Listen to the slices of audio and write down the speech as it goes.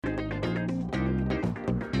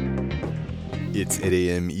It's 8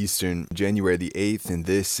 a.m. Eastern, January the 8th, and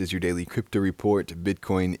this is your daily crypto report.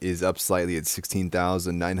 Bitcoin is up slightly at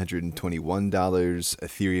 $16,921.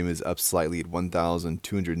 Ethereum is up slightly at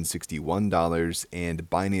 $1,261, and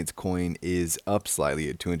Binance Coin is up slightly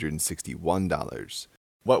at $261.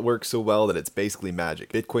 What works so well that it's basically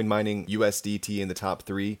magic? Bitcoin mining, USDT in the top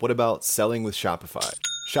 3. What about selling with Shopify?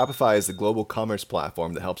 Shopify is the global commerce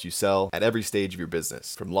platform that helps you sell at every stage of your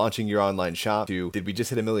business. From launching your online shop to, did we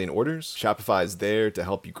just hit 1 million orders? Shopify is there to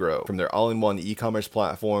help you grow. From their all-in-one e-commerce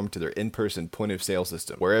platform to their in-person point-of-sale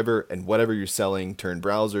system. Wherever and whatever you're selling, turn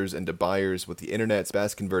browsers into buyers with the internet's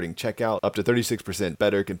best converting checkout, up to 36%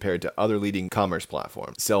 better compared to other leading commerce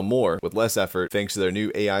platforms. Sell more with less effort thanks to their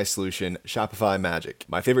new AI solution, Shopify Magic.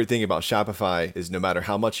 My favorite thing about Shopify is no matter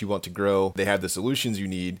how much you want to grow, they have the solutions you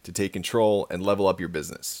need to take control and level up your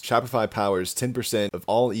business. Shopify powers 10% of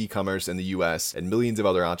all e-commerce in the US and millions of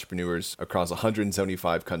other entrepreneurs across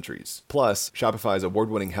 175 countries. Plus, Shopify's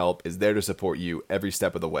award-winning help is there to support you every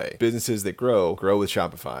step of the way. Businesses that grow with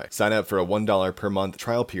Shopify. Sign up for a $1 per month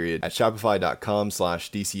trial period at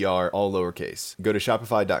shopify.com/DCR, all lowercase. Go to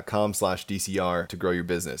shopify.com/DCR to grow your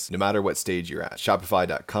business, no matter what stage you're at.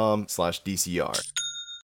 Shopify.com/DCR.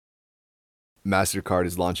 Mastercard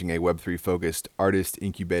is launching a Web3 focused artist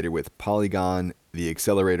incubator with Polygon. The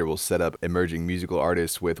accelerator will set up emerging musical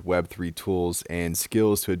artists with Web3 tools and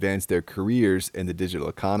skills to advance their careers in the digital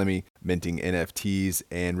economy. Minting NFTs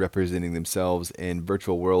and representing themselves in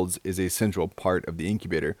virtual worlds is a central part of the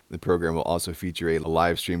incubator. The program will also feature a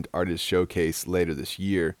live-streamed artist showcase later this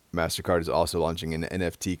year. Mastercard is also launching an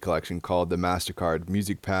NFT collection called the Mastercard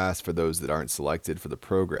Music Pass for those that aren't selected for the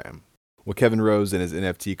program. Well, Kevin Rose and his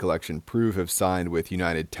NFT collection Proof have signed with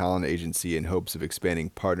United Talent Agency in hopes of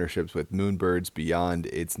expanding partnerships with Moonbirds beyond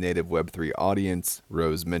its native Web3 audience.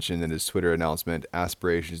 Rose mentioned in his Twitter announcement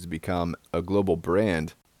aspirations to become a global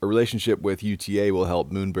brand. A relationship with UTA will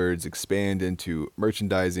help Moonbirds expand into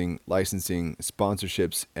merchandising, licensing,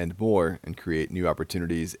 sponsorships, and more, and create new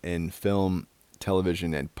opportunities in film,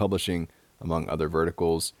 television, and publishing, among other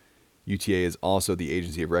verticals. UTA is also the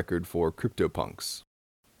agency of record for CryptoPunks.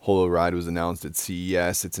 HoloRide was announced at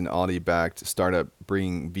CES. It's an Audi-backed startup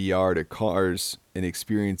bringing VR to cars and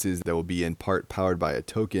experiences that will be in part powered by a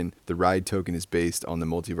token. The Ride token is based on the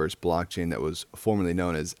multiverse blockchain that was formerly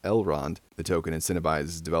known as Elrond. The token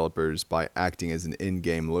incentivizes developers by acting as an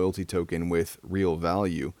in-game loyalty token with real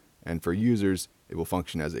value, and for users, it will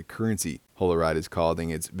function as a currency. HoloRide is calling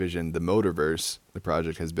its vision the Motorverse. The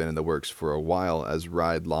project has been in the works for a while as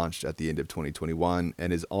Ride launched at the end of 2021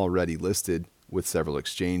 and is already listed with several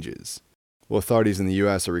exchanges. Well, authorities in the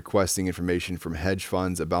U.S. are requesting information from hedge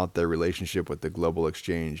funds about their relationship with the global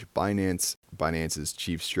exchange Binance. Binance's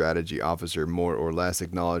chief strategy officer more or less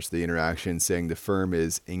acknowledged the interaction, saying the firm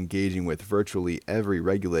is engaging with virtually every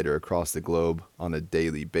regulator across the globe on a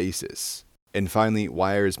daily basis. And finally,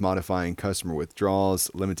 Wire is modifying customer withdrawals,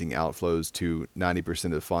 limiting outflows to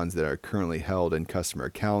 90% of funds that are currently held in customer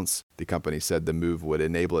accounts. The company said the move would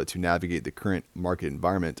enable it to navigate the current market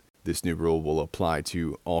environment. This new rule will apply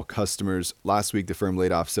to all customers. Last week, the firm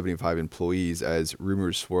laid off 75 employees as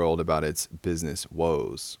rumors swirled about its business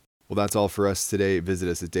woes. Well, that's all for us today. Visit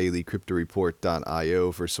us at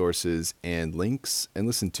dailycryptoreport.io for sources and links, and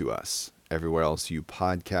listen to us everywhere else you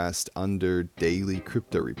podcast under Daily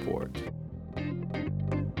Crypto Report.